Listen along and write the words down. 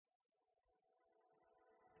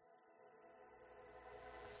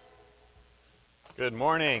Good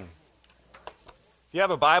morning. If you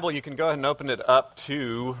have a Bible, you can go ahead and open it up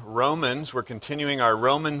to Romans. We're continuing our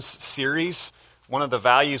Romans series. One of the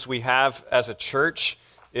values we have as a church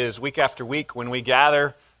is week after week when we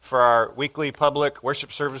gather for our weekly public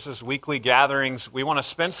worship services, weekly gatherings, we want to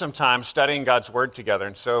spend some time studying God's Word together.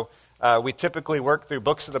 And so we typically work through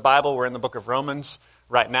books of the Bible. We're in the book of Romans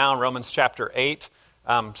right now, Romans chapter 8.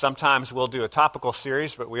 Sometimes we'll do a topical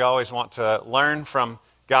series, but we always want to learn from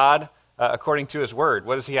God according to His Word.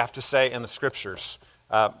 What does He have to say in the Scriptures?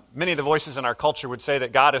 Many of the voices in our culture would say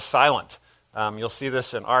that God is silent. You'll see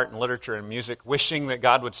this in art and literature and music, wishing that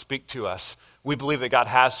God would speak to us. We believe that God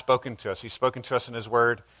has spoken to us. He's spoken to us in His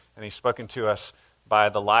Word, and He's spoken to us by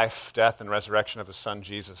the life, death, and resurrection of His Son,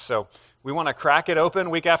 Jesus. So we want to crack it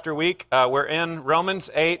open week after week. We're in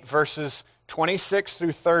Romans 8, verses 26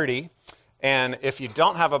 through 30. And if you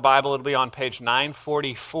don't have a Bible, it'll be on page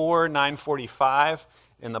 944, 945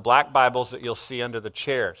 in the black Bibles that you'll see under the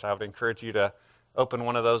chair. So I would encourage you to open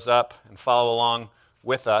one of those up and follow along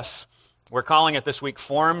with us. We're calling it this week,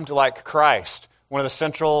 Formed Like Christ. One of the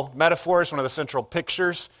central metaphors, one of the central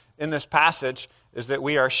pictures in this passage is that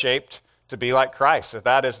we are shaped to be like Christ.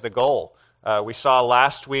 That is the goal. We saw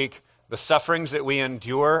last week the sufferings that we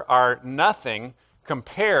endure are nothing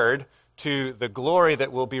compared to the glory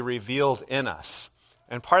that will be revealed in us.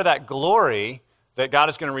 And part of that glory that God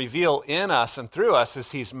is going to reveal in us and through us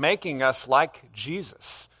is He's making us like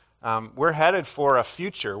Jesus. We're headed for a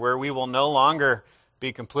future where we will no longer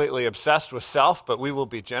be completely obsessed with self, but we will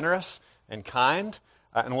be generous and kind,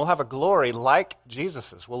 and we'll have a glory like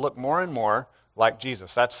Jesus's. We'll look more and more like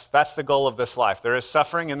Jesus. That's the goal of this life. There is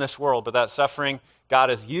suffering in this world, but that suffering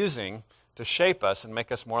God is using to shape us and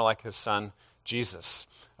make us more like His Son, Jesus.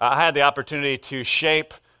 I had the opportunity to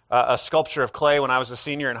shape a sculpture of clay when I was a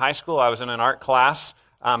senior in high school. I was in an art class,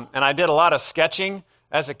 and I did a lot of sketching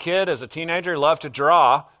as a kid, as a teenager. Loved to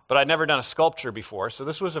draw, but I'd never done a sculpture before, so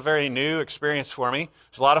this was a very new experience for me. It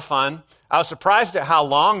was a lot of fun. I was surprised at how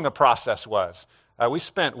long the process was. We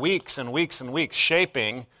spent weeks and weeks and weeks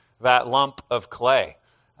shaping that lump of clay.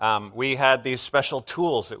 We had these special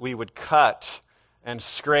tools that we would cut and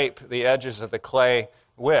scrape the edges of the clay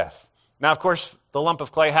with. Now, of course, the lump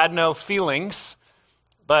of clay had no feelings,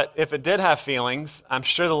 but if it did have feelings, I'm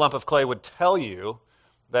sure the lump of clay would tell you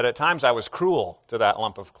that at times I was cruel to that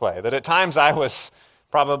lump of clay, that at times I was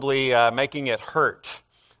probably making it hurt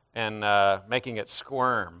and making it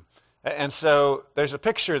squirm. And so there's a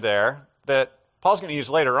picture there that Paul's going to use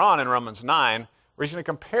later on in Romans 9, where he's going to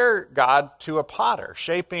compare God to a potter,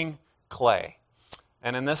 shaping clay.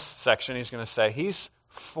 And in this section, he's going to say he's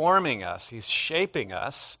forming us, he's shaping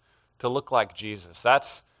us to look like Jesus.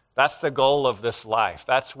 That's the goal of this life.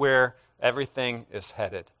 That's where everything is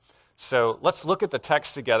headed. So let's look at the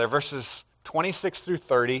text together, verses 26 through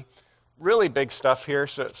 30. Really big stuff here.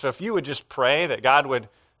 So if you would just pray that God would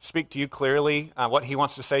speak to you clearly what He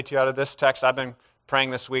wants to say to you out of this text. I've been praying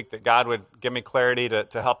this week that God would give me clarity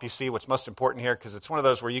to help you see what's most important here, because it's one of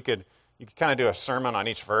those where you could kind of do a sermon on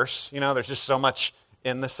each verse. You know, there's just so much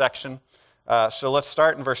in this section. So let's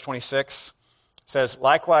start in verse 26. It says,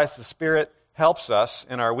 "Likewise the Spirit helps us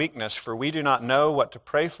in our weakness, for we do not know what to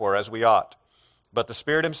pray for as we ought. But the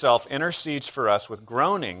Spirit Himself intercedes for us with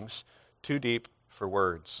groanings too deep for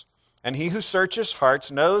words. And He who searches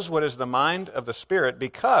hearts knows what is the mind of the Spirit,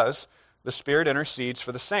 because the Spirit intercedes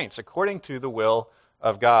for the saints according to the will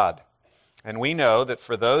of God. And we know that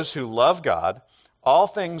for those who love God, all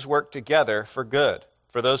things work together for good,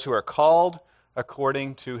 for those who are called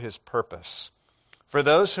according to His purpose. For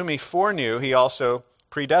those whom He foreknew, He also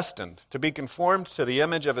predestined to be conformed to the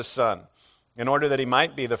image of His Son, in order that He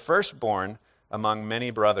might be the firstborn among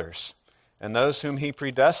many brothers. And those whom He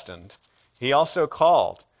predestined, He also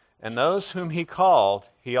called. And those whom He called,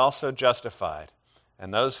 He also justified.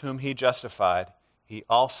 And those whom He justified, He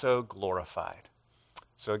also glorified."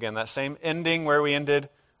 So again, that same ending where we ended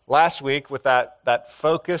last week with that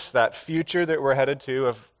focus, that future that we're headed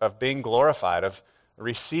to of being glorified, of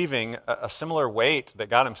receiving a similar weight that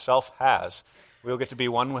God Himself has. We'll get to be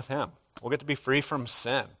one with Him. We'll get to be free from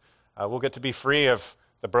sin. We'll get to be free of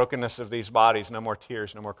the brokenness of these bodies. No more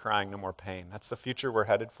tears, no more crying, no more pain. That's the future we're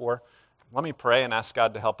headed for. Let me pray and ask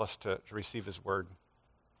God to help us to receive His Word.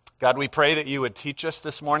 God, we pray that You would teach us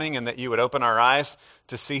this morning and that You would open our eyes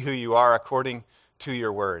to see who You are according to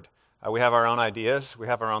Your Word. We have our own ideas. We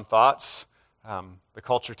have our own thoughts. The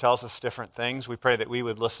culture tells us different things. We pray that we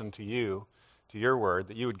would listen to You, to Your Word,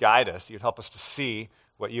 that You would guide us, You'd help us to see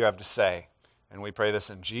what You have to say. And we pray this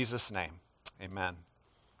in Jesus' name. Amen.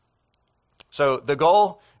 So the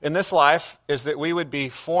goal in this life is that we would be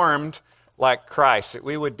formed like Christ, that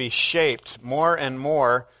we would be shaped more and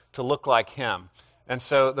more to look like Him. And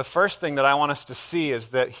so the first thing that I want us to see is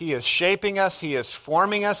that he is shaping us, he is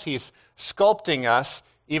forming us, he's sculpting us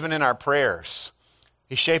even in our prayers.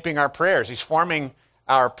 He's shaping our prayers. He's forming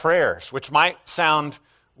our prayers, which might sound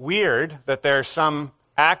weird that there's some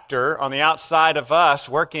actor on the outside of us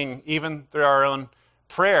working even through our own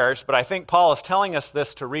prayers, but I think Paul is telling us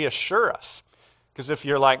this to reassure us. Because if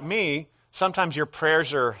you're like me, sometimes your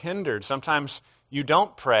prayers are hindered. Sometimes you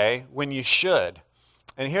don't pray when you should.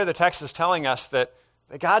 And here the text is telling us that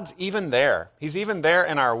God's even there. He's even there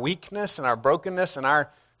in our weakness and our brokenness and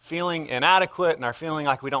our feeling inadequate and our feeling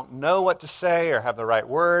like we don't know what to say or have the right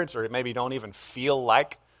words or maybe don't even feel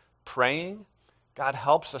like praying. God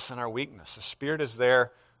helps us in our weakness. The Spirit is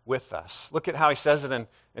there with us. Look at how he says it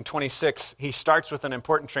in 26. He starts with an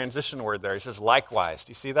important transition word there. He says, likewise.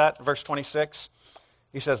 Do you see that? Verse 26.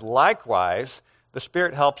 He says, likewise, the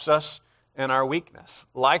Spirit helps us in our weakness.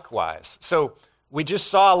 Likewise. So we just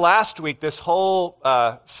saw last week this whole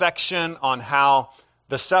section on how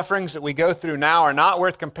the sufferings that we go through now are not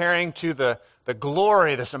worth comparing to the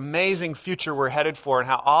glory, this amazing future we're headed for, and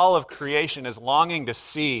how all of creation is longing to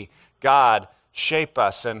see God shape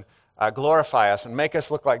us and glorify us and make us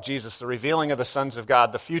look like Jesus, the revealing of the sons of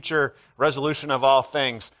God, the future resolution of all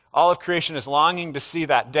things. All of creation is longing to see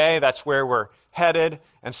that day. That's where we're headed.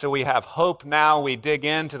 And so we have hope now. We dig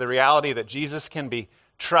into the reality that Jesus can be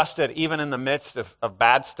trusted even in the midst of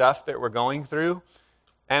bad stuff that we're going through.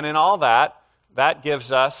 And in all that, that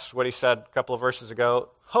gives us, what he said a couple of verses ago,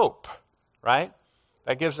 hope, right?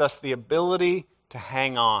 That gives us the ability to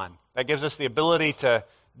hang on. That gives us the ability to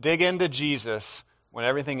dig into Jesus when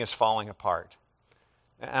everything is falling apart.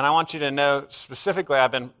 And I want you to know specifically,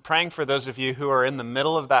 I've been praying for those of you who are in the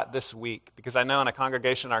middle of that this week, because I know in a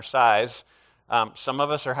congregation our size, some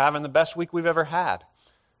of us are having the best week we've ever had,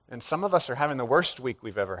 and some of us are having the worst week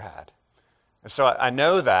we've ever had. And so I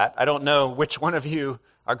know that. I don't know which one of you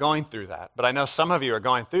are going through that, but I know some of you are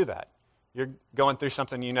going through that. You're going through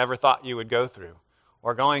something you never thought you would go through,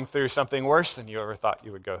 or going through something worse than you ever thought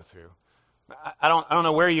you would go through. I don't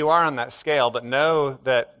know where you are on that scale, but know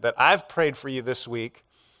that I've prayed for you this week,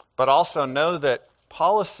 but also know that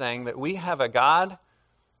Paul is saying that we have a God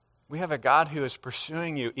who is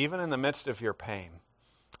pursuing you even in the midst of your pain.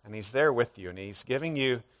 And he's there with you, and he's giving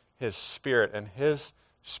you his Spirit, and his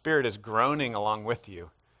Spirit is groaning along with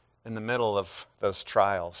you in the middle of those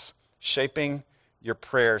trials, shaping your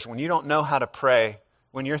prayers. When you don't know how to pray,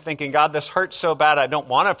 when you're thinking, God, this hurts so bad I don't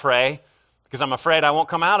want to pray because I'm afraid I won't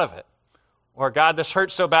come out of it. Or, God, this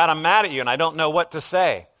hurts so bad I'm mad at you and I don't know what to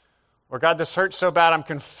say. Or, God, this hurts so bad I'm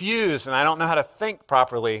confused and I don't know how to think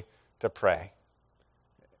properly to pray.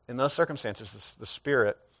 In those circumstances, the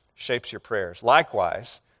Spirit shapes your prayers.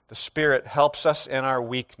 Likewise, the Spirit helps us in our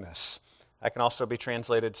weakness. That can also be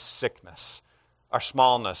translated sickness, our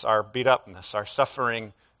smallness, our beat-upness, our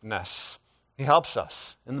sufferingness. He helps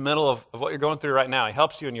us in the middle of what you're going through right now. He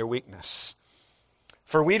helps you in your weakness.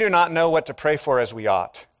 For we do not know what to pray for as we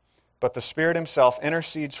ought, but the Spirit himself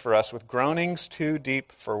intercedes for us with groanings too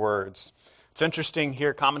deep for words. It's interesting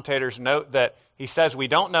here, commentators note that he says we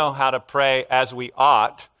don't know how to pray as we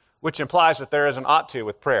ought, which implies that there is an ought to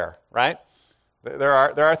with prayer, right? There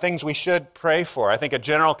are things we should pray for. I think a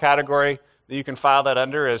general category that you can file that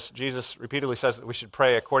under is Jesus repeatedly says that we should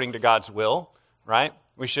pray according to God's will, right?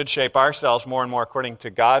 We should shape ourselves more and more according to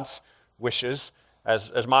God's wishes.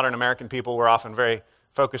 As modern American people, we're often very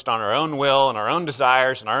focused on our own will and our own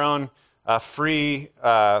desires and our own free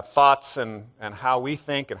thoughts and how we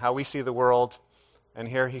think and how we see the world. And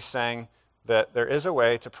here he's saying that there is a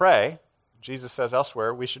way to pray. Jesus says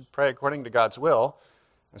elsewhere we should pray according to God's will.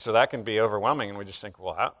 And so that can be overwhelming, and we just think,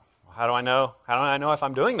 well, how do I know? How do I know if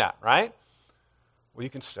I'm doing that, right? Well, you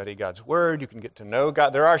can study God's Word. You can get to know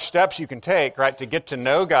God. There are steps you can take, right, to get to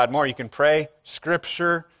know God more. You can pray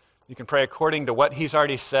Scripture. You can pray according to what he's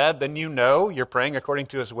already said. Then you know you're praying according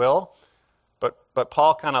to his will. But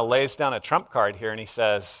Paul kind of lays down a trump card here, and he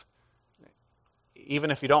says, even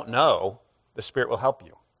if you don't know, the Spirit will help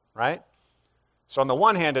you, right? So on the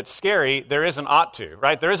one hand, it's scary. There is an ought to,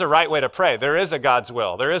 right? There is a right way to pray. There is a God's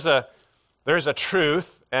will. There is a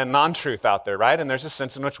truth and non-truth out there, right? And there's a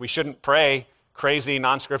sense in which we shouldn't pray crazy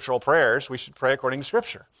non-scriptural prayers. We should pray according to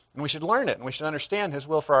Scripture. And we should learn it, and we should understand his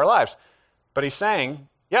will for our lives. But he's saying,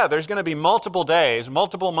 yeah, there's going to be multiple days,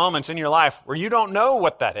 multiple moments in your life where you don't know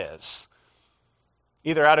what that is.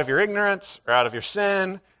 Either out of your ignorance, or out of your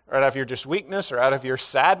sin, or out of your just weakness, or out of your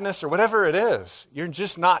sadness, or whatever it is. You're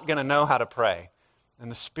just not going to know how to pray. And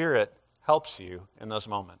the Spirit helps you in those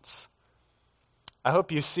moments. I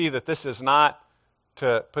hope you see that this is not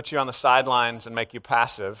to put you on the sidelines and make you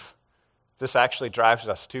passive. This actually drives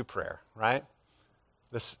us to prayer, right?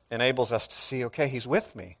 this enables us to see, okay, he's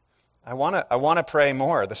with me. I want to pray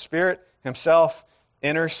more. The Spirit himself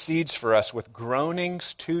intercedes for us with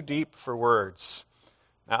groanings too deep for words.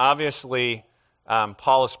 Now, obviously,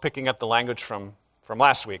 Paul is picking up the language from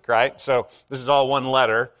last week, right? So this is all one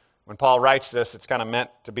letter. When Paul writes this, it's kind of meant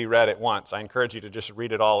to be read at once. I encourage you to just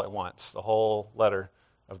read it all at once, the whole letter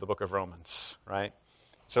of the book of Romans, right?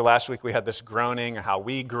 So last week we had this groaning, how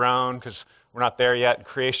we groan because we're not there yet, and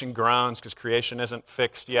creation groans because creation isn't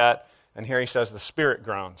fixed yet. And here he says the Spirit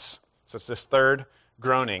groans. So it's this third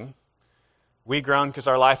groaning. We groan because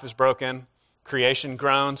our life is broken. Creation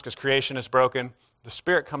groans because creation is broken. The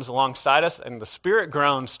Spirit comes alongside us, and the Spirit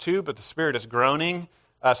groans too, but the Spirit is groaning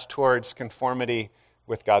us towards conformity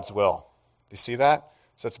with God's will. Do you see that?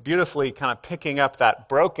 So it's beautifully kind of picking up that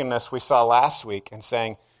brokenness we saw last week and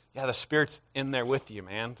saying, yeah, the Spirit's in there with you,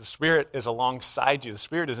 man. The Spirit is alongside you. The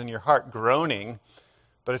Spirit is in your heart groaning,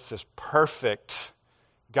 but it's this perfect,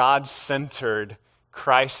 God-centered,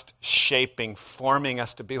 Christ-shaping, forming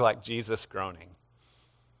us to be like Jesus groaning.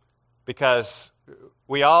 Because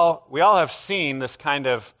we all have seen this kind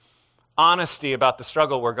of honesty about the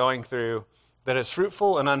struggle we're going through that is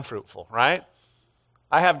fruitful and unfruitful, right?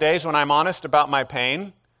 I have days when I'm honest about my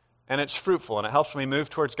pain, and it's fruitful, and it helps me move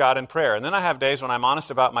towards God in prayer. And then I have days when I'm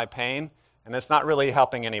honest about my pain, and it's not really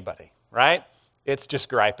helping anybody, right? It's just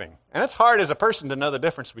griping. And it's hard as a person to know the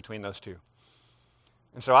difference between those two.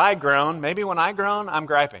 And so I groan. Maybe when I groan, I'm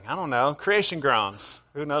griping. I don't know. Creation groans.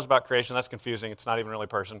 Who knows about creation? That's confusing. It's not even really a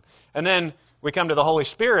person. And then we come to the Holy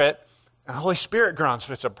Spirit, and the Holy Spirit groans,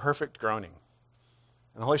 but it's a perfect groaning.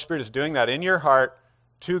 And the Holy Spirit is doing that in your heart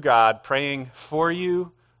to God, praying for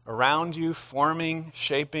you, around you, forming,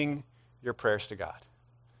 shaping your prayers to God.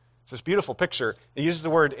 It's this beautiful picture. It uses the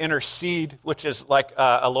word intercede, which is like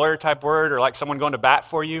a lawyer-type word, or like someone going to bat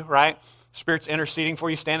for you, right? Spirit's interceding for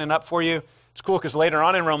you, standing up for you. It's cool because later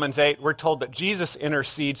on in Romans 8, we're told that Jesus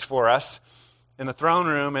intercedes for us in the throne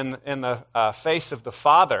room in the face of the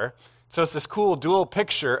Father. So it's this cool dual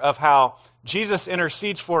picture of how Jesus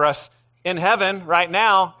intercedes for us in heaven right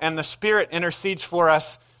now, and the Spirit intercedes for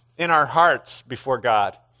us in our hearts before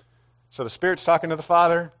God. So the Spirit's talking to the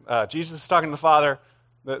Father, Jesus is talking to the Father.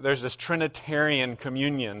 There's this Trinitarian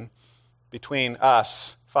communion between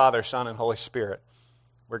us, Father, Son, and Holy Spirit,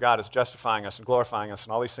 where God is justifying us and glorifying us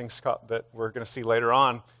and all these things that we're going to see later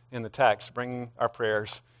on in the text, bringing our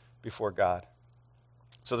prayers before God.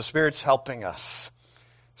 So the Spirit's helping us.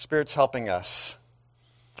 Spirit's helping us.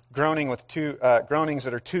 Groaning with groanings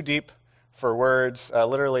that are too deep for words.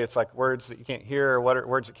 Literally, it's like words that you can't hear, or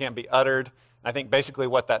words that can't be uttered. I think basically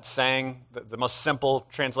what that's saying, the most simple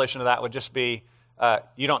translation of that would just be,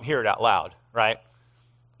 you don't hear it out loud, right?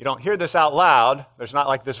 You don't hear this out loud. There's not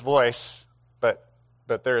like this voice,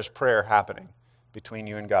 but there is prayer happening between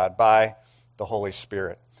you and God by the Holy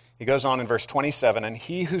Spirit. He goes on in verse 27, and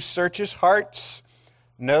he who searches hearts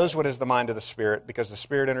knows what is the mind of the Spirit, because the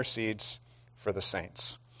Spirit intercedes for the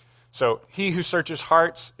saints. So he who searches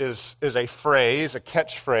hearts is a phrase, a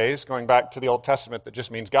catchphrase, going back to the Old Testament, that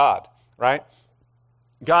just means God, right?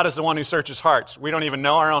 God is the one who searches hearts. We don't even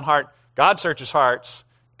know our own heart. God searches hearts.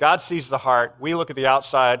 God sees the heart. We look at the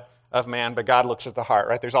outside of man, but God looks at the heart,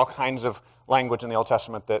 right? There's all kinds of language in the Old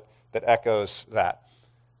Testament that echoes that.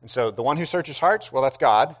 And so the one who searches hearts, well, that's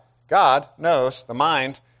God. God knows the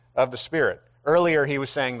mind of the Spirit. Earlier he was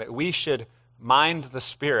saying that we should mind the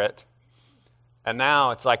Spirit, and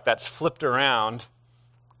now it's like that's flipped around,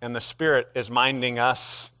 and the Spirit is minding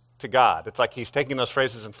us to God. It's like he's taking those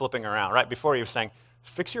phrases and flipping around. Right before he was saying,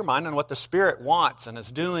 fix your mind on what the Spirit wants and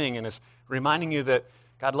is doing and is reminding you that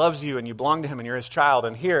God loves you and you belong to him and you're his child.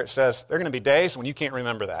 And here it says, there are going to be days when you can't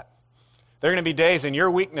remember that. There are going to be days in your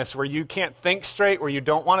weakness where you can't think straight, where you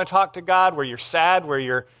don't want to talk to God, where you're sad, where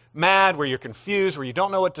you're mad, where you're confused, where you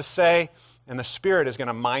don't know what to say, and the Spirit is going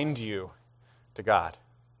to mind you to God.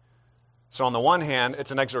 So on the one hand, it's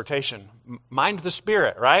an exhortation. Mind the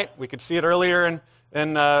Spirit, right? We could see it earlier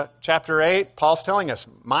in chapter 8. Paul's telling us,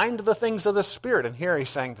 mind the things of the Spirit. And here he's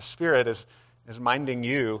saying the Spirit is minding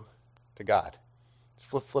you to God.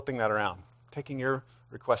 Flipping that around. Taking your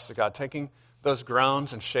requests to God. Taking those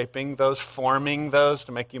groans and shaping those, forming those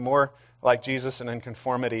to make you more like Jesus and in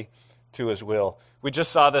conformity to his will. We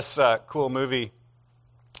just saw this cool movie,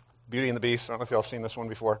 Beauty and the Beast. I don't know if y'all have seen this one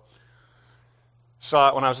before. Saw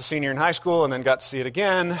it when I was a senior in high school and then got to see it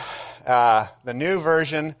again, the new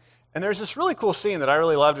version. And there's this really cool scene that I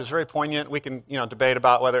really loved. It was very poignant. We can debate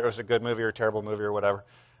about whether it was a good movie or a terrible movie or whatever.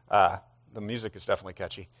 The music is definitely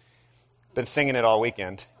catchy. Been singing it all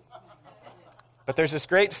weekend. But there's this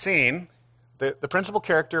great scene. The principal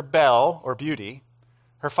character, Belle, or Beauty,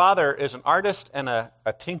 her father is an artist and a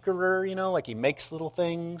tinkerer, like he makes little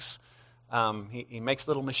things. He makes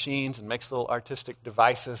little machines and makes little artistic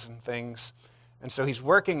devices and things. And so he's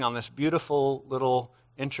working on this beautiful little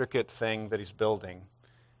intricate thing that he's building.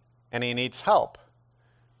 And he needs help.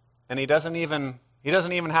 And he doesn't even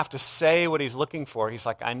have to say what he's looking for. He's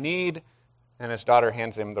like, I need, and his daughter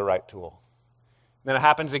hands him the right tool. Then it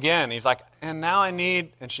happens again. He's like, and now I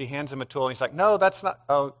need, and she hands him a tool. And he's like, no, that's not,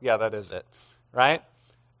 oh, yeah, that is it, right?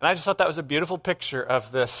 And I just thought that was a beautiful picture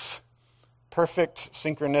of this perfect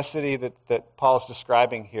synchronicity that Paul's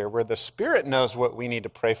describing here, where the Spirit knows what we need to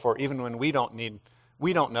pray for, even when we don't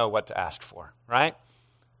know what to ask for, right?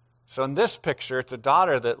 So in this picture, it's a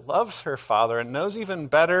daughter that loves her father and knows even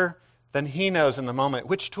better than he knows in the moment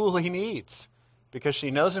which tool he needs, because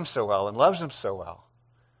she knows him so well and loves him so well.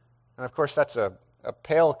 And of course, that's a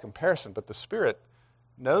pale comparison, but the Spirit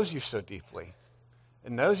knows you so deeply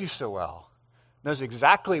and knows you so well, knows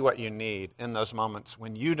exactly what you need in those moments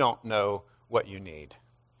when you don't know what you need.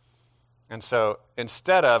 And so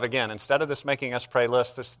instead of this making us pray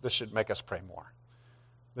less, this should make us pray more.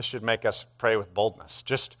 This should make us pray with boldness.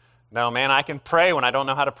 Just, no, man, I can pray when I don't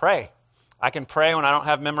know how to pray. I can pray when I don't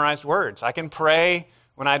have memorized words. I can pray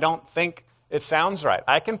when I don't think it sounds right.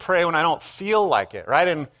 I can pray when I don't feel like it, right?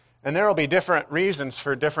 And there will be different reasons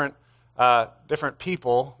for different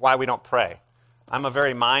people why we don't pray. I'm a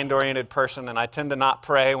very mind-oriented person, and I tend to not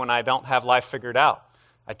pray when I don't have life figured out.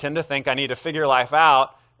 I tend to think I need to figure life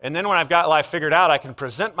out, and then when I've got life figured out, I can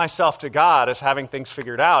present myself to God as having things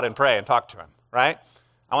figured out and pray and talk to Him, right?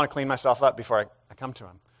 I want to clean myself up before I come to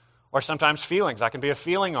Him. Or sometimes feelings. I can be a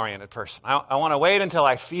feeling-oriented person. I want to wait until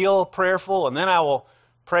I feel prayerful, and then I will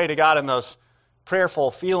pray to God in those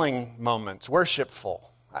prayerful feeling moments,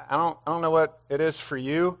 worshipful. I don't know what it is for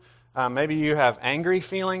you. Maybe you have angry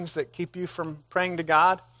feelings that keep you from praying to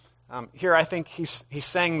God. Here I think he's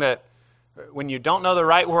saying that when you don't know the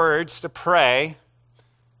right words to pray,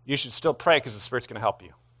 you should still pray because the Spirit's going to help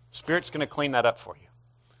you. The Spirit's going to clean that up for you.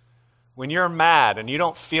 When you're mad and you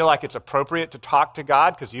don't feel like it's appropriate to talk to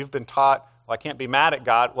God because you've been taught, well, I can't be mad at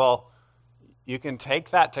God, well, you can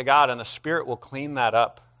take that to God and the Spirit will clean that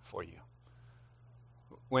up for you.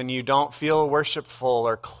 When you don't feel worshipful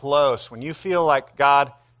or close, when you feel like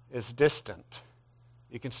God is distant,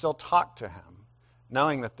 you can still talk to Him,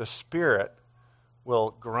 knowing that the Spirit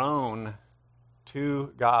will groan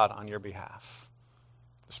to God on your behalf.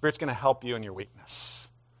 The Spirit's going to help you in your weakness.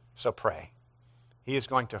 So pray. He is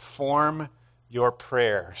going to form your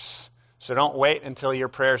prayers. So don't wait until your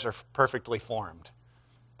prayers are perfectly formed.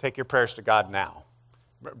 Take your prayers to God now.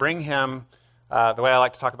 Bring Him, the way I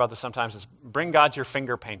like to talk about this sometimes is bring God your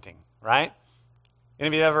finger painting, right? Any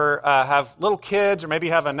of you ever have little kids, or maybe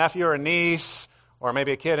you have a nephew or a niece, or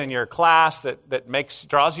maybe a kid in your class that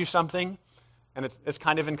draws you something, and it's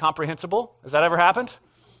kind of incomprehensible? Has that ever happened?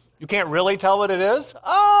 You can't really tell what it is?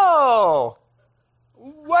 Oh,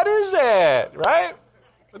 what is it, right?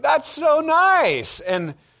 That's so nice.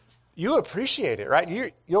 And you appreciate it,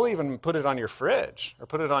 right? You'll even put it on your fridge or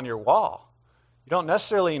put it on your wall. You don't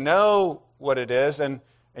necessarily know what it is, and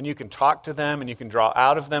you can talk to them and you can draw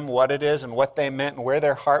out of them what it is and what they meant and where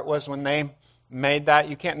their heart was when they made that.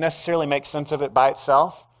 You can't necessarily make sense of it by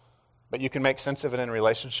itself, but you can make sense of it in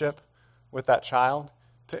relationship with that child.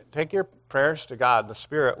 Take your prayers to God. The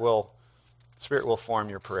Spirit will form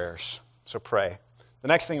your prayers. So pray. The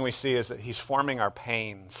next thing we see is that He's forming our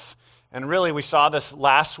pains. And really, we saw this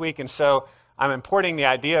last week, and so I'm importing the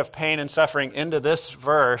idea of pain and suffering into this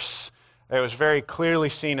verse. It was very clearly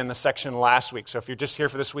seen in the section last week. So if you're just here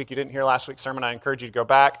for this week, you didn't hear last week's sermon, I encourage you to go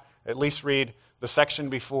back, at least read the section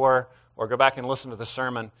before, or go back and listen to the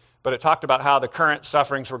sermon. But it talked about how the current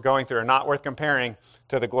sufferings we're going through are not worth comparing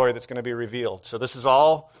to the glory that's going to be revealed. So this is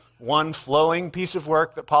all one flowing piece of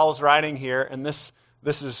work that Paul is writing here, and this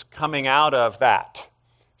is coming out of that.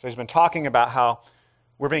 So he's been talking about how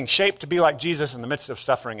we're being shaped to be like Jesus in the midst of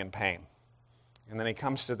suffering and pain. And then he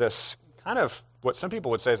comes to this kind of what some people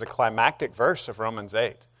would say is a climactic verse of Romans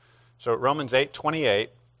 8. So Romans 8:28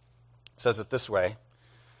 says it this way.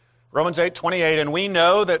 Romans 8:28, and we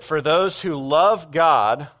know that for those who love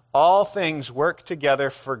God, all things work together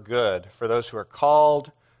for good, for those who are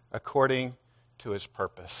called according to His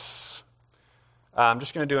purpose. I'm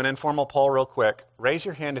just going to do an informal poll real quick. Raise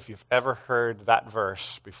your hand if you've ever heard that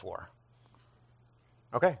verse before.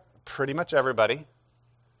 Okay, pretty much everybody.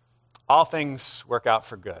 All things work out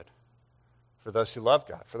for good, for those who love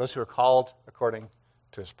God, for those who are called according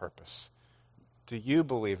to His purpose. Do you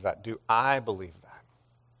believe that? Do I believe that?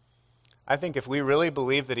 I think if we really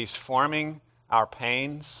believe that He's forming our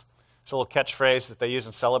pains, it's a little catchphrase that they use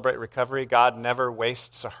in Celebrate Recovery, God never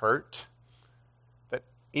wastes a hurt.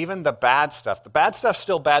 even the bad stuff. The bad stuff's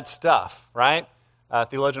still bad stuff, right?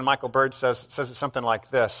 Theologian Michael Bird says it something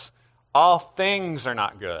like this: all things are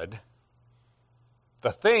not good.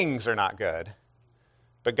 The things are not good.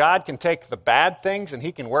 But God can take the bad things and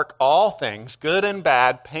he can work all things, good and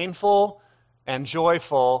bad, painful and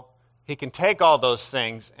joyful. He can take all those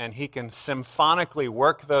things and he can symphonically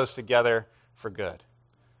work those together for good.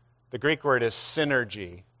 The Greek word is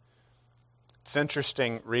synergy. It's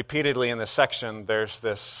interesting, repeatedly in this section, there's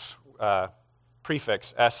this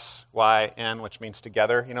prefix, S-Y-N, which means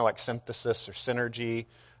together, like synthesis or synergy.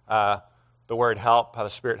 The word help, how the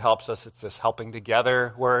Spirit helps us, it's this helping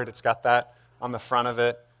together word. It's got that on the front of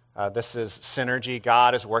it. This is synergy.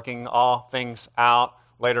 God is working all things out.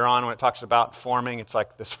 Later on, when it talks about forming, it's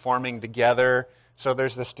like this forming together. So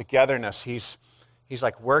there's this togetherness. He's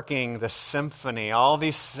like working the symphony, all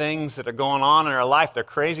these things that are going on in our life. They're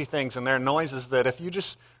crazy things, and they're noises that if you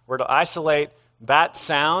just were to isolate that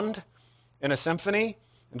sound in a symphony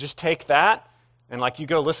and just take that, and like you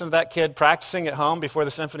go listen to that kid practicing at home before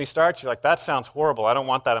the symphony starts, you're like, that sounds horrible. I don't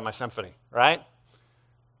want that in my symphony, right?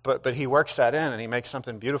 But he works that in, and he makes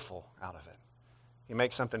something beautiful out of it. He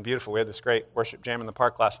makes something beautiful. We had this great worship jam in the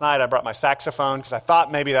park last night. I brought my saxophone because I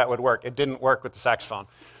thought maybe that would work. It didn't work with the saxophone.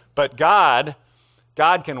 But God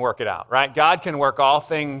can work it out, right? God can work all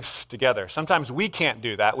things together. Sometimes we can't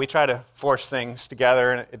do that. We try to force things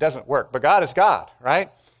together, and it doesn't work. But God is God, right?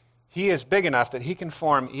 He is big enough that he can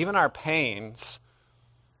form even our pains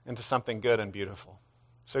into something good and beautiful.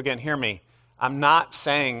 So again, hear me. I'm not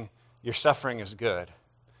saying your suffering is good.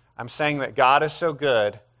 I'm saying that God is so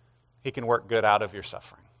good, he can work good out of your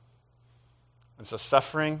suffering. And so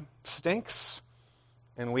suffering stinks,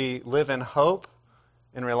 and we live in hope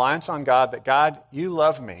and reliance on God that, God, you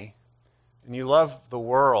love me, and you love the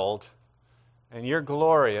world, and you're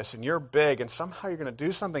glorious, and you're big, and somehow you're going to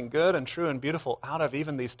do something good and true and beautiful out of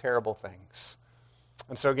even these terrible things.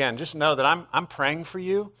 And so again, just know that I'm praying for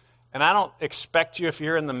you, and I don't expect you, if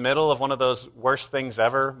you're in the middle of one of those worst things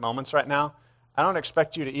ever moments right now, I don't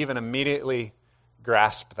expect you to even immediately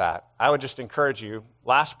grasp that. I would just encourage you,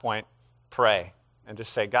 last point, pray, and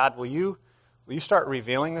just say, God, will you start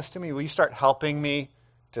revealing this to me? Will you start helping me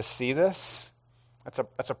to see this?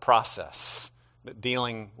 That's a process,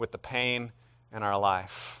 dealing with the pain in our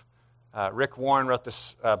life. Rick Warren wrote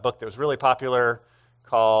this book that was really popular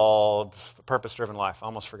called The Purpose-Driven Life. I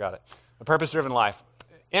almost forgot it. The Purpose-Driven Life.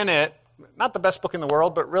 In it, not the best book in the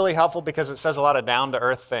world, but really helpful because it says a lot of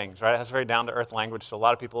down-to-earth things, right? It has very down-to-earth language, so a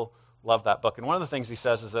lot of people love that book. And one of the things he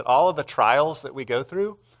says is that all of the trials that we go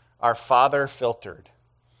through are Father-filtered.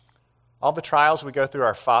 All the trials we go through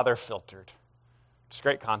are Father-filtered. It's a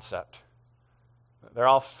great concept. They're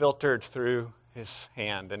all filtered through his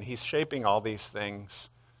hand, and he's shaping all these things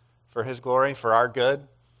for his glory, for our good,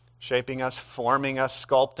 shaping us, forming us,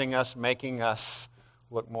 sculpting us, making us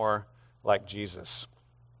look more like Jesus.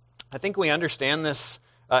 I think we understand this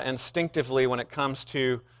instinctively when it comes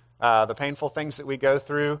to the painful things that we go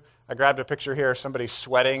through. I grabbed a picture here of somebody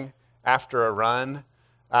sweating after a run.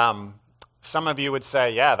 Some of you would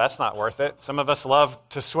say, yeah, that's not worth it. Some of us love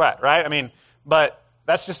to sweat, right? But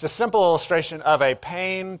that's just a simple illustration of a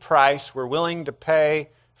pain price we're willing to pay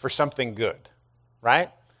for something good, right?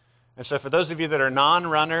 And so for those of you that are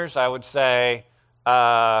non-runners, I would say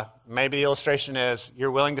maybe the illustration is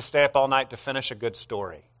you're willing to stay up all night to finish a good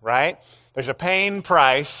story, right? There's a pain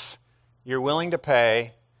price you're willing to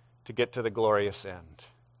pay to get to the glorious end.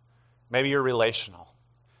 Maybe you're relational,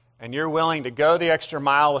 and you're willing to go the extra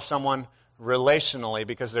mile with someone relationally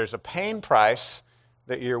because there's a pain price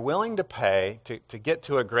that you're willing to pay to get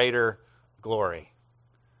to a greater glory.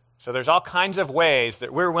 So there's all kinds of ways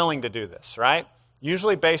that we're willing to do this, right?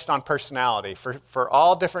 Usually based on personality. For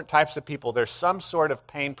all different types of people, there's some sort of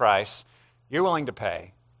pain price you're willing to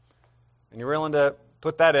pay. And you're willing to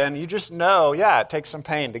put that in. You just know, it takes some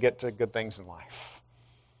pain to get to good things in life.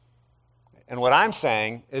 And what I'm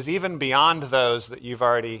saying is even beyond those that you've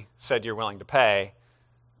already said you're willing to pay,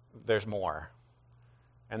 there's more.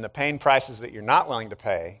 And the pain prices that you're not willing to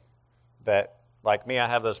pay, that, like me, I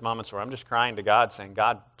have those moments where I'm just crying to God saying,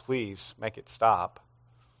 God, please make it stop.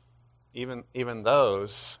 Even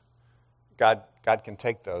those, God can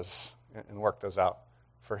take those and work those out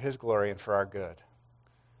for his glory and for our good.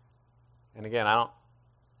 And again, I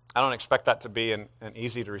don't expect that to be an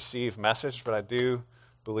easy to receive message, but I do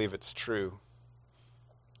believe it's true.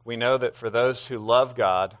 We know that for those who love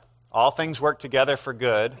God, all things work together for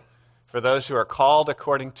good, for those who are called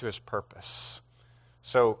according to his purpose.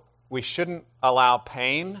 So we shouldn't allow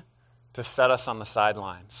pain to set us on the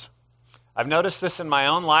sidelines. I've noticed this in my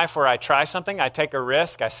own life where I try something, I take a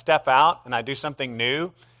risk, I step out, and I do something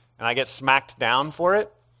new, and I get smacked down for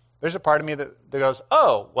it. there's a part of me that goes,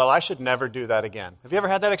 oh, well, I should never do that again. Have you ever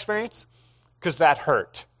had that experience? Because that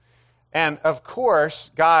hurt. And of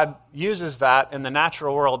course, God uses that in the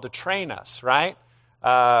natural world to train us, right? When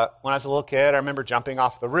I was a little kid, I remember jumping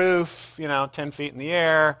off the roof, 10 feet in the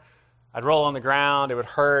air. I'd roll on the ground. It would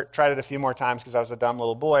hurt. Tried it a few more times because I was a dumb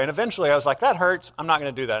little boy. And eventually I was like, that hurts. I'm not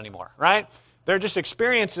going to do that anymore, right? They're just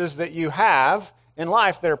experiences that you have in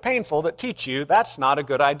life that are painful that teach you that's not a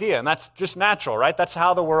good idea. And that's just natural, right? That's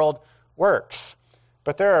how the world works.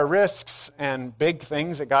 But there are risks and big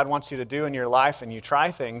things that God wants you to do in your life, and you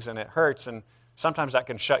try things and it hurts, and sometimes that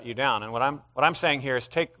can shut you down. And what I'm saying here is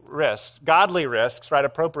take risks, godly risks, right?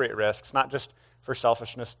 Appropriate risks, not just for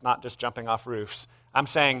selfishness, not just jumping off roofs. I'm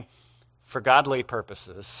saying for godly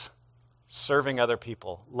purposes, serving other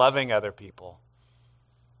people, loving other people,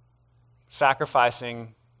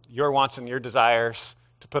 sacrificing your wants and your desires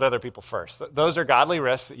to put other people first. Those are godly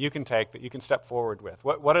risks that you can take, that you can step forward with.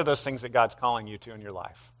 What are those things that God's calling you to in your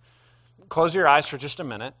life? Close your eyes for just a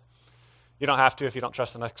minute. You don't have to if you don't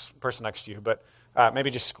trust the next person next to you, but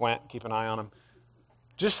maybe just squint, keep an eye on them.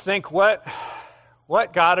 Just think, what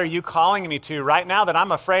God are you calling me to right now that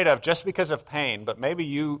I'm afraid of just because of pain, but maybe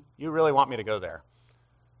you really want me to go there.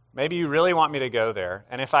 Maybe you really want me to go there.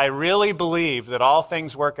 And if I really believe that all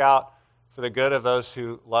things work out for the good of those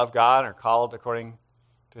who love God and are called according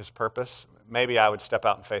to his purpose, maybe I would step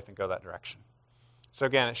out in faith and go that direction. So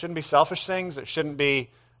again, it shouldn't be selfish things. It shouldn't be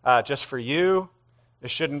just for you. It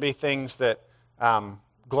shouldn't be things that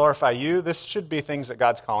glorify you. This should be things that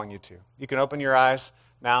God's calling you to. You can open your eyes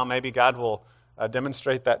now. Maybe God will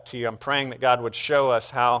demonstrate that to you. I'm praying that God would show us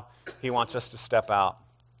how he wants us to step out.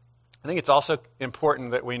 I think it's also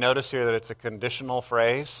important that we notice here that it's a conditional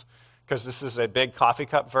phrase, because this is a big coffee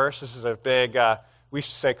cup verse. This is a big, we used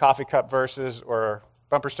to say coffee cup verses or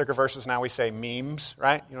bumper sticker verses. Now we say memes,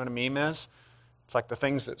 right? You know what a meme is? It's like the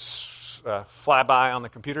things that fly by on the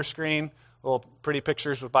computer screen, little pretty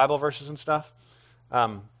pictures with Bible verses and stuff.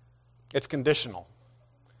 It's conditional.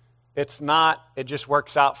 It's not, it just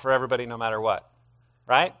works out for everybody no matter what,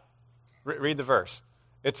 right? Read the verse.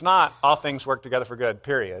 It's not all things work together for good,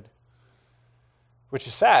 period, which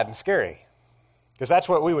is sad and scary, because that's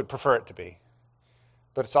what we would prefer it to be.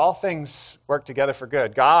 But it's all things work together for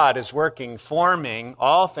good. God is working, forming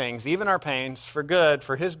all things, even our pains, for good,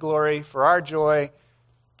 for his glory, for our joy,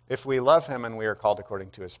 if we love him and we are called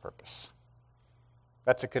according to his purpose.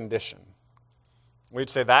 That's a condition. We'd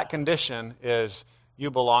say that condition is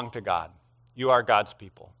you belong to God. You are God's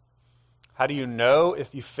people. How do you know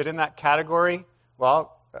if you fit in that category?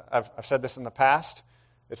 Well, I've said this in the past.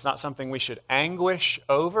 It's not something we should anguish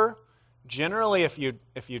over. Generally, if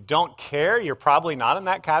you don't care, you're probably not in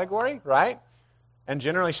that category, right? And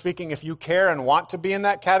generally speaking, if you care and want to be in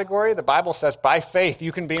that category, the Bible says by faith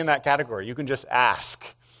you can be in that category. You can just ask,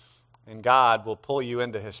 and God will pull you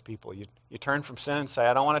into his people. You turn from sin and say,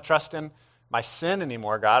 I don't want to trust in my sin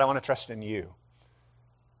anymore, God. I want to trust in you.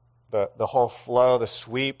 The whole flow, the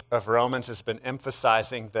sweep of Romans has been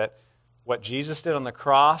emphasizing that what Jesus did on the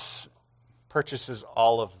cross purchases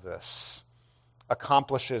all of this,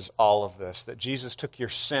 accomplishes all of this, that Jesus took your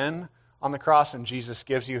sin on the cross and Jesus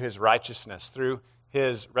gives you his righteousness through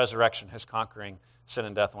his resurrection, his conquering sin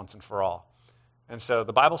and death once and for all. And so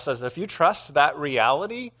the Bible says that if you trust that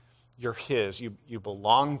reality, you're his. You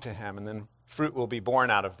belong to him, and then fruit will be born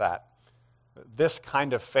out of that. This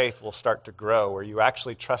kind of faith will start to grow where you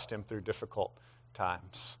actually trust him through difficult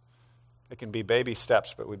times. It can be baby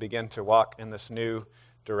steps, but we begin to walk in this new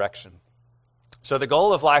direction. So the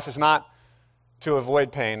goal of life is not to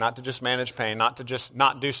avoid pain, not to just manage pain, not to just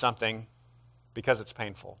not do something because it's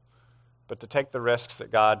painful, but to take the risks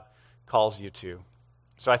that God calls you to.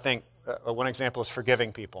 So I think one example is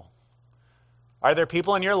forgiving people. Are there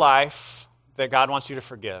people in your life that God wants you to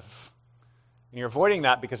forgive? And you're avoiding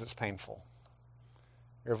that because it's painful.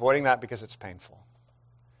 You're avoiding that because it's painful.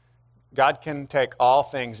 God can take all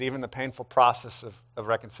things, even the painful process of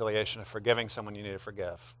reconciliation, of forgiving someone you need to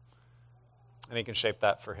forgive, and he can shape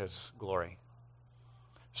that for his glory.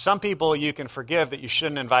 Some people you can forgive that you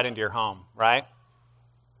shouldn't invite into your home, right?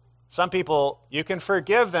 Some people, you can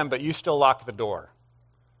forgive them, but you still lock the door.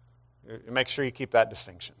 Make sure you keep that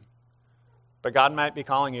distinction. But God might be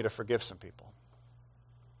calling you to forgive some people.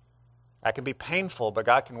 That can be painful, but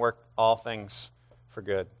God can work all things for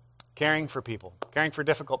good. Caring for people, caring for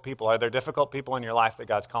difficult people. Are there difficult people in your life that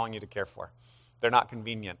God's calling you to care for? They're not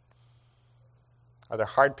convenient. Are there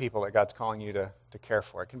hard people that God's calling you to care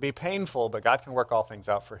for? It can be painful, but God can work all things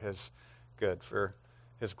out for his good, for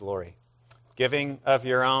his glory. Giving of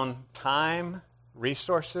your own time,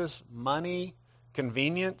 resources, money,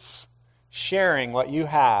 convenience, sharing what you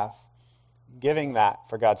have giving that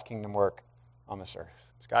for God's kingdom work on this earth?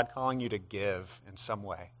 Is God calling you to give in some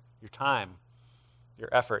way? Your time, your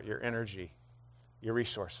effort, your energy, your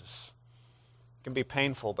resources. It can be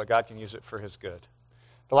painful, but God can use it for his good.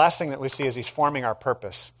 The last thing that we see is he's forming our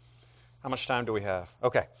purpose. How much time do we have?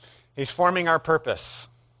 Okay. He's forming our purpose.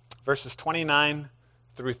 Verses 29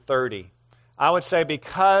 through 30. I would say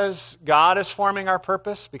because God is forming our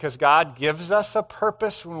purpose, because God gives us a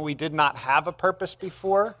purpose when we did not have a purpose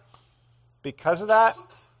before, because of that,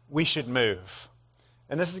 we should move.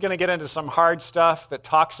 And this is going to get into some hard stuff that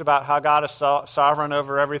talks about how God is sovereign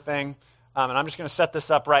over everything. And I'm just going to set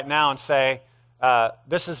this up right now and say,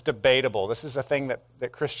 this is debatable. This is a thing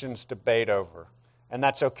that Christians debate over. And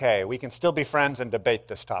that's okay. We can still be friends and debate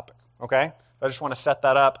this topic, okay? I just want to set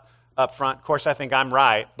that up front. Of course, I think I'm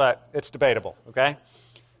right, but it's debatable, okay?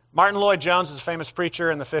 Martin Lloyd-Jones is a famous preacher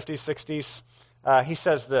in the 50s, 60s. He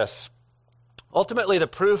says this: ultimately, the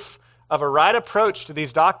proof of a right approach to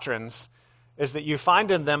these doctrines is that you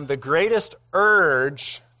find in them the greatest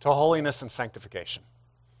urge to holiness and sanctification.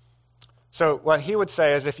 So what he would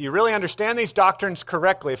say is if you really understand these doctrines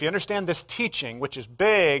correctly, if you understand this teaching, which is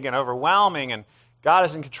big and overwhelming and God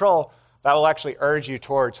is in control, that will actually urge you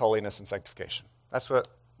towards holiness and sanctification. That's what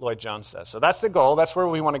Lloyd-Jones says. So that's the goal. That's where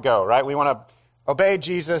we want to go, right? We want to obey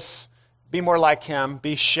Jesus, be more like him,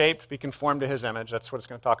 be shaped, be conformed to his image. That's what it's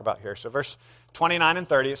going to talk about here. So verse 29 and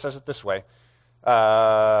 30, it says it this way.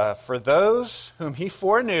 For those whom he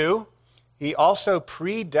foreknew, he also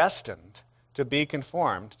predestined to be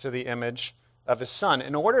conformed to the image of his Son,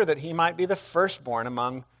 in order that he might be the firstborn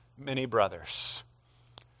among many brothers.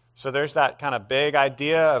 So there's that kind of big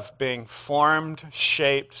idea of being formed,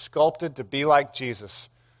 shaped, sculpted to be like Jesus,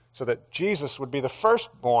 so that Jesus would be the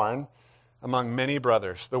firstborn among many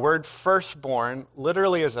brothers. The word firstborn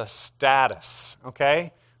literally is a status,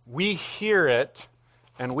 okay? We hear it,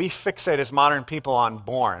 and we fixate as modern people on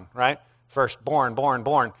born, right? Firstborn,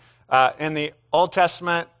 born. In the Old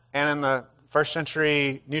Testament and in the first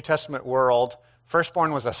century New Testament world,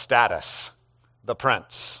 firstborn was a status, the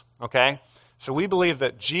prince, okay? So we believe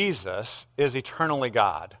that Jesus is eternally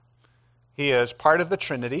God. He is part of the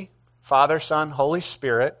Trinity, Father, Son, Holy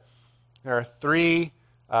Spirit. There are three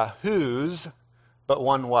who's, but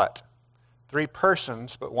one what? Three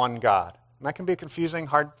persons, but one God. And that can be a confusing,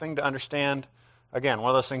 hard thing to understand. Again, one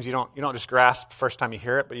of those things you don't just grasp the first time you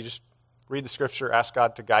hear it, but you just read the Scripture, ask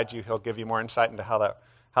God to guide you. He'll give you more insight into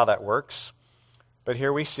how that works. But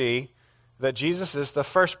here we see that Jesus is the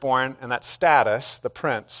firstborn, and that status, the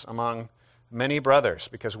prince, among many brothers,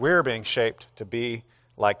 because we're being shaped to be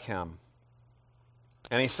like him.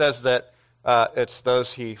 And he says that it's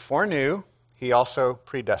those he foreknew, he also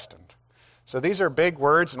predestined. So these are big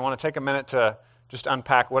words, and I want to take a minute to just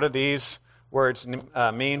unpack what do these words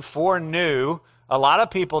mean. Foreknew, a lot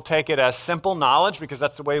of people take it as simple knowledge because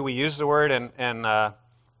that's the way we use the word in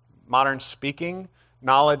modern speaking.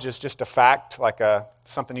 Knowledge is just a fact, like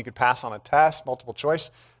something you could pass on a test, multiple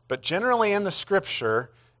choice. But generally in the Scripture,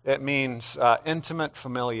 it means intimate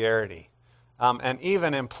familiarity and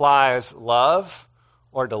even implies love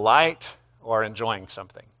or delight or enjoying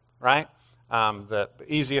something, right? The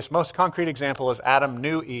easiest, most concrete example is Adam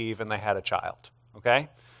knew Eve and they had a child, okay?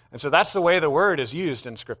 And so that's the way the word is used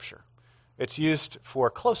in Scripture. It's used for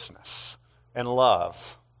closeness and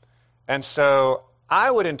love. And so I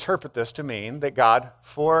would interpret this to mean that God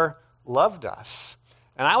foreloved us.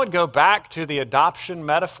 And I would go back to the adoption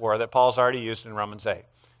metaphor that Paul's already used in Romans 8.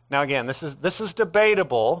 Now again, this is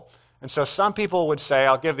debatable, and so some people would say,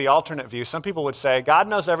 I'll give the alternate view, some people would say, God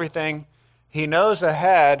knows everything, he knows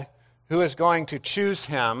ahead who is going to choose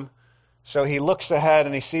him, so he looks ahead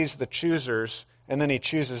and he sees the choosers, and then he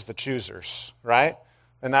chooses the choosers, right?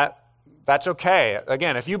 And that's okay.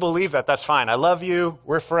 Again, if you believe that, that's fine. I love you,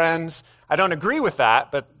 we're friends. I don't agree with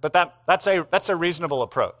that, but that's a reasonable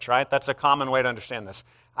approach, right? That's a common way to understand this.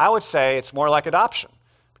 I would say it's more like adoption,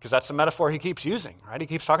 because that's the metaphor he keeps using, right? He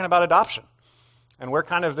keeps talking about adoption. And we're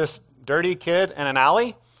kind of this dirty kid in an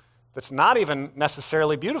alley that's not even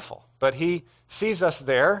necessarily beautiful, but he sees us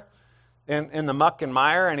there in the muck and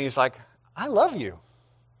mire, and he's like, I love you.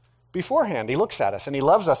 Beforehand, he looks at us, and he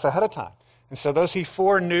loves us ahead of time. And so those he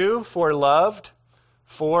foreknew, foreloved,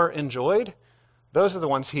 forenjoyed, those are the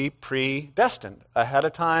ones he predestined, ahead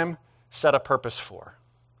of time, set a purpose for.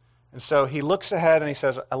 And so he looks ahead and he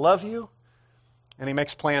says, I love you, and he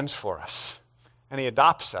makes plans for us. And he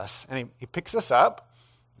adopts us, and he picks us up,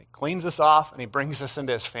 he cleans us off, and he brings us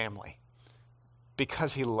into his family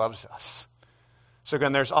because he loves us. So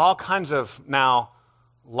again, there's all kinds of now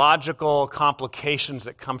logical complications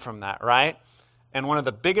that come from that, right? And one of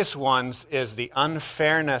the biggest ones is the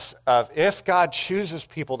unfairness of if God chooses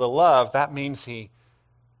people to love, that means he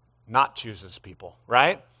not chooses people,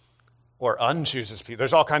 right? Or unchooses people.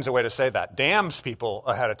 There's all kinds of ways to say that. Damns people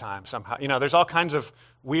ahead of time somehow. There's all kinds of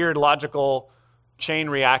weird logical chain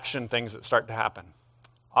reaction things that start to happen.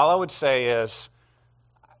 All I would say is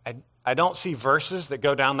I don't see verses that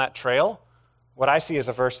go down that trail. What I see is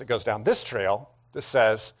a verse that goes down this trail that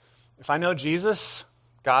says, if I know Jesus,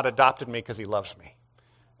 God adopted me because he loves me.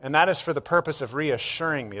 And that is for the purpose of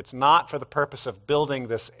reassuring me. It's not for the purpose of building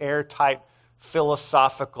this airtight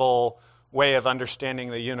philosophical way of understanding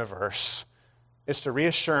the universe. It's to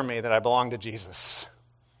reassure me that I belong to Jesus.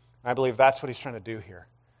 I believe that's what he's trying to do here.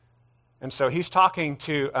 And so he's talking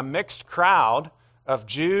to a mixed crowd of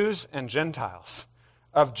Jews and Gentiles.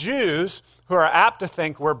 Of Jews who are apt to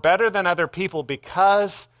think we're better than other people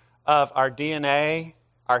because of our DNA,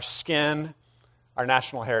 our skin, our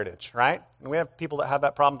national heritage, right? And we have people that have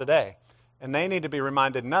that problem today. And they need to be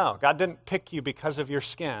reminded, no, God didn't pick you because of your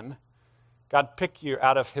skin. God picked you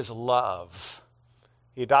out of his love.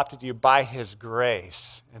 He adopted you by his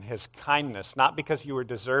grace and his kindness, not because you were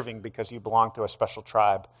deserving, because you belong to a special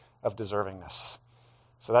tribe of deservingness.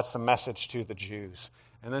 So that's the message to the Jews.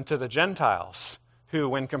 And then to the Gentiles, who,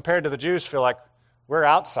 when compared to the Jews, feel like we're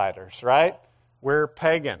outsiders, right? We're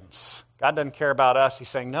pagans. God doesn't care about us. He's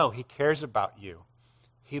saying, no, he cares about you.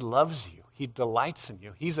 He loves you. He delights in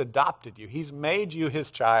you. He's adopted you. He's made you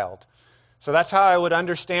his child. So that's how I would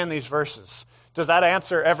understand these verses. Does that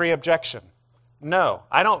answer every objection? No.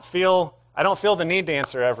 I don't feel the need to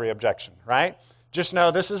answer every objection, right? Just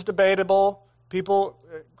know this is debatable. People,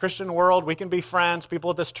 Christian world, we can be friends.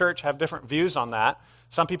 People at this church have different views on that.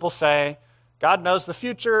 Some people say, God knows the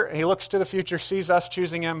future, and he looks to the future, sees us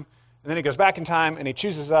choosing him, and then he goes back in time and he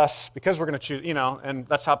chooses us because we're going to choose, and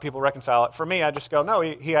that's how people reconcile it. For me, I just go, no,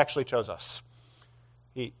 he actually chose us.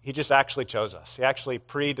 He just actually chose us. He actually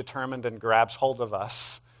predetermined and grabs hold of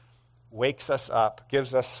us, wakes us up,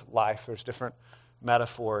 gives us life. There's different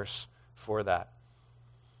metaphors for that.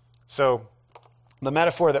 So the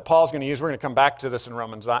metaphor that Paul's going to use, we're going to come back to this in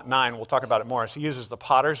Romans 9. We'll talk about it more. So he uses the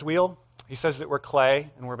potter's wheel. He says that we're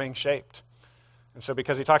clay and we're being shaped. And so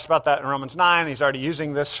because he talks about that in Romans 9, he's already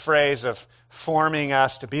using this phrase of forming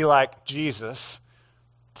us to be like Jesus.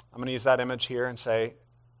 I'm going to use that image here and say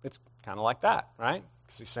it's kind of like that, right?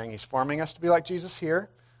 Because he's saying he's forming us to be like Jesus here.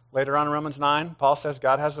 Later on in Romans 9, Paul says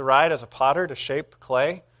God has the right as a potter to shape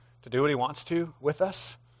clay, to do what he wants to with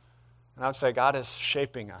us. And I would say God is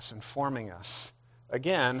shaping us and forming us,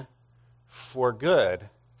 again, for good,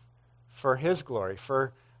 for his glory,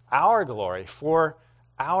 for our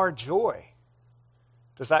joy.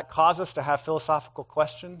 Does that cause us to have philosophical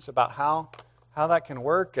questions about how that can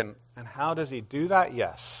work and how does he do that?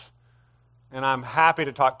 Yes. And I'm happy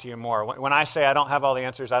to talk to you more. When I say I don't have all the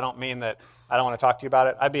answers, I don't mean that I don't want to talk to you about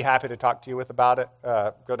it. I'd be happy to talk to you about it.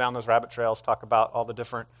 Go down those rabbit trails, talk about all the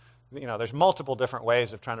different, there's multiple different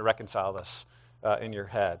ways of trying to reconcile this in your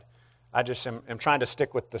head. I just am trying to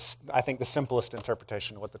stick with this, I think, the simplest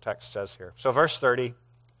interpretation of what the text says here. So verse 30,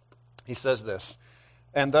 he says this,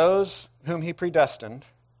 and those whom he predestined,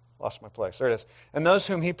 lost my place, there it is, and those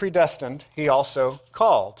whom he predestined, he also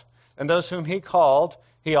called. And those whom he called,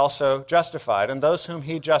 he also justified. And those whom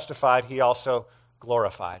he justified, he also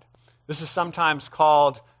glorified. This is sometimes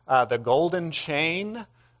called the golden chain.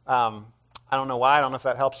 I don't know why. I don't know if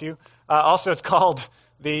that helps you. Also, it's called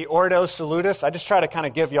the Ordo Salutis. I just try to kind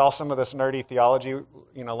of give you all some of this nerdy theology,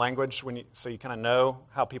 language, so you kind of know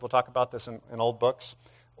how people talk about this in old books.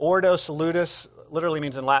 Ordo Salutis literally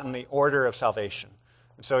means in Latin the order of salvation.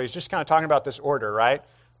 And so he's just kind of talking about this order, right?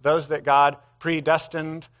 Those that God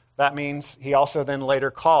predestined, that means he also then later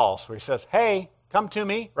calls, where he says, hey, come to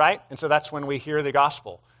me, right? And so that's when we hear the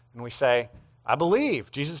gospel. And we say, I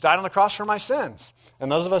believe Jesus died on the cross for my sins.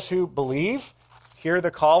 And those of us who believe hear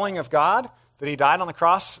the calling of God, that he died on the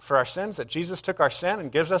cross for our sins, that Jesus took our sin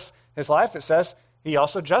and gives us his life. It says he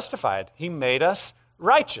also justified. He made us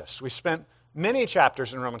righteous. We spent many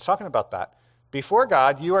chapters in Romans talking about that. Before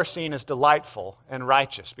God, you are seen as delightful and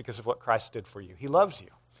righteous because of what Christ did for you. He loves you.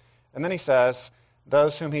 And then he says,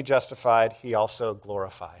 those whom he justified, he also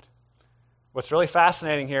glorified. What's really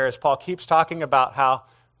fascinating here is Paul keeps talking about how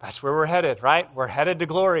that's where we're headed, right? We're headed to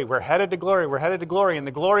glory. We're headed to glory. We're headed to glory. And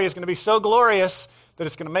the glory is going to be so glorious that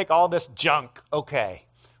it's going to make all this junk okay.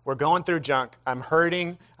 We're going through junk. I'm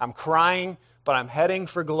hurting. I'm crying, but I'm heading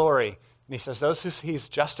for glory. And he says those who he's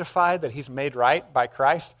justified, that he's made right by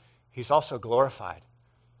Christ, he's also glorified.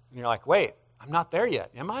 And you're like, wait, I'm not there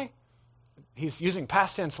yet, am I? He's using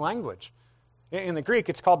past tense language. In the Greek,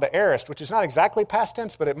 it's called the aorist, which is not exactly past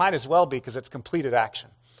tense, but it might as well be because it's completed action.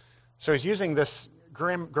 So he's using this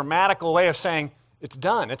grammatical way of saying it's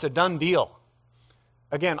done. It's a done deal.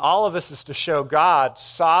 Again, all of this is to show God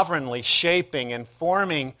sovereignly shaping and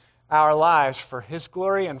forming our lives for his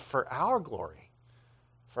glory and for our glory,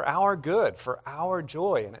 for our good, for our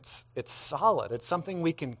joy. And it's solid. It's something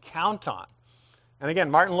we can count on. And again,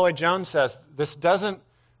 Martin Lloyd-Jones says this doesn't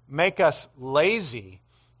make us lazy.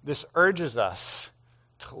 This urges us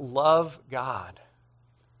to love God.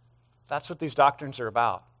 That's what these doctrines are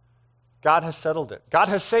about. God has settled it. God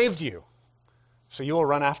has saved you, so you will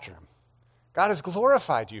run after him. God has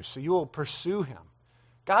glorified you, so you will pursue him.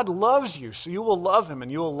 God loves you, so you will love him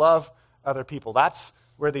and you will love other people. That's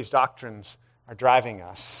where these doctrines are driving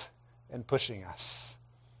us and pushing us.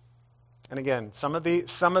 And again, some of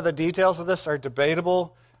the details of this are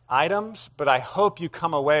debatable items, but I hope you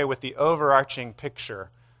come away with the overarching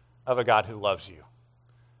picture of a God who loves you,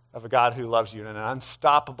 of a God who loves you in an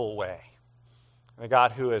unstoppable way, and a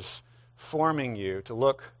God who is forming you to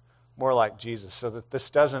look more like Jesus, so that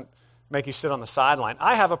this doesn't make you sit on the sideline.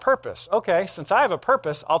 I have a purpose. Okay, since I have a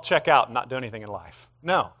purpose, I'll check out and not do anything in life.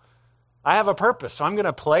 No, I have a purpose, so I'm going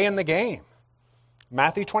to play in the game.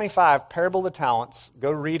 Matthew 25, Parable of the Talents.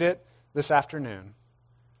 Go read it this afternoon.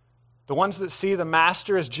 The ones that see the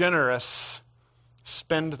master as generous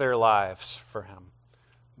spend their lives for him.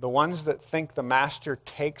 The ones that think the master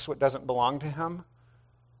takes what doesn't belong to him,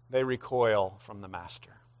 they recoil from the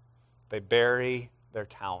master. They bury their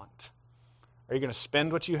talent. Are you going to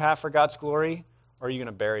spend what you have for God's glory, or are you going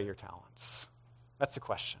to bury your talents? That's the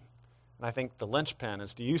question. And I think the linchpin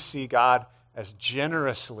is, do you see God as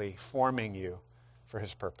generously forming you for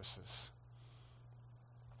his purposes?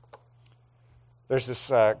 There's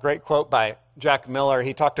this great quote by Jack Miller.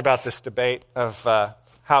 He talked about this debate of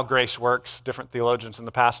how grace works, different theologians in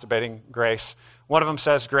the past debating grace. One of them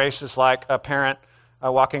says grace is like a parent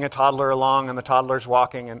walking a toddler along, and the toddler's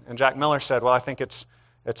walking. And Jack Miller said, well, I think it's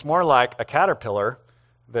more like a caterpillar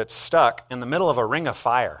that's stuck in the middle of a ring of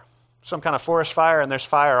fire, some kind of forest fire, and there's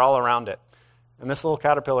fire all around it. And this little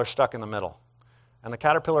caterpillar's stuck in the middle. And the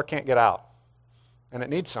caterpillar can't get out. And it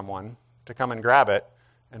needs someone to come and grab it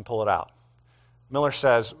and pull it out. Miller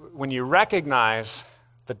says, when you recognize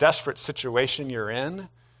the desperate situation you're in,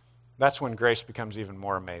 that's when grace becomes even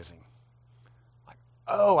more amazing. Like,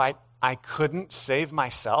 oh, I couldn't save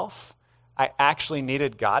myself? I actually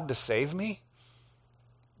needed God to save me?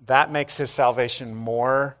 That makes his salvation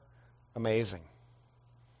more amazing.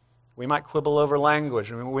 We might quibble over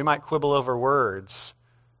language, we might quibble over words,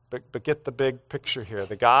 but get the big picture here.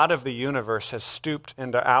 The God of the universe has stooped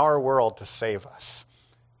into our world to save us.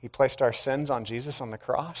 He placed our sins on Jesus on the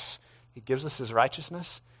cross. He gives us his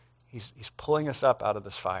righteousness. He's pulling us up out of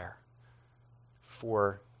this fire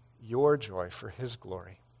for your joy, for his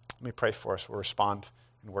glory. Let me pray for us. We'll respond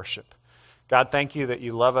in worship. God, thank you that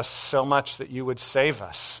you love us so much that you would save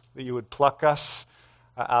us, that you would pluck us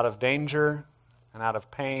out of danger and out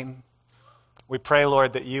of pain. We pray,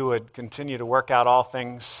 Lord, that you would continue to work out all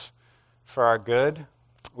things for our good.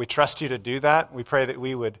 We trust you to do that. We pray that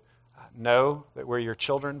we would know that we're your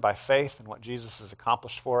children by faith and what Jesus has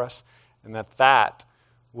accomplished for us, and that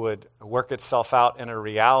would work itself out in a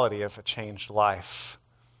reality of a changed life,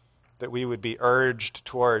 that we would be urged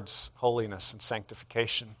towards holiness and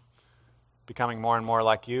sanctification, becoming more and more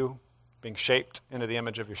like you, being shaped into the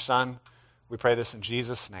image of your Son. We pray this in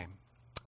Jesus' name.